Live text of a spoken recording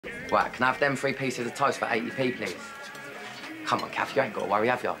Right, can I have them 3 pieces of toast for 80p, please? Come on, Kath, you ain't got to worry,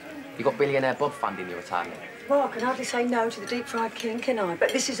 have you? You got billionaire Bob funding your retirement. Well, I can hardly say no to the deep-fried king, can I?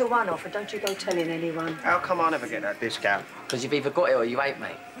 But this is a one-off, and don't you go telling anyone. How come I never get that discount? Because you've either got it or you ain't,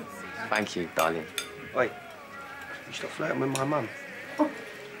 mate. Thank you, darling. Wait, you stop flirting with my mum.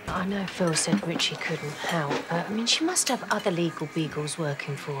 I know Phil said Richie couldn't help, but, I mean, she must have other legal beagles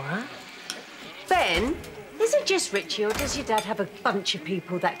working for her. Ben, is it just Richie, or does your dad have a bunch of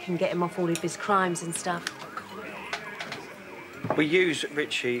people that can get him off all of his crimes and stuff? We use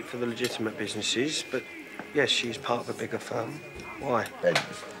Richie for the legitimate businesses, but yes, she's part of a bigger firm. Why?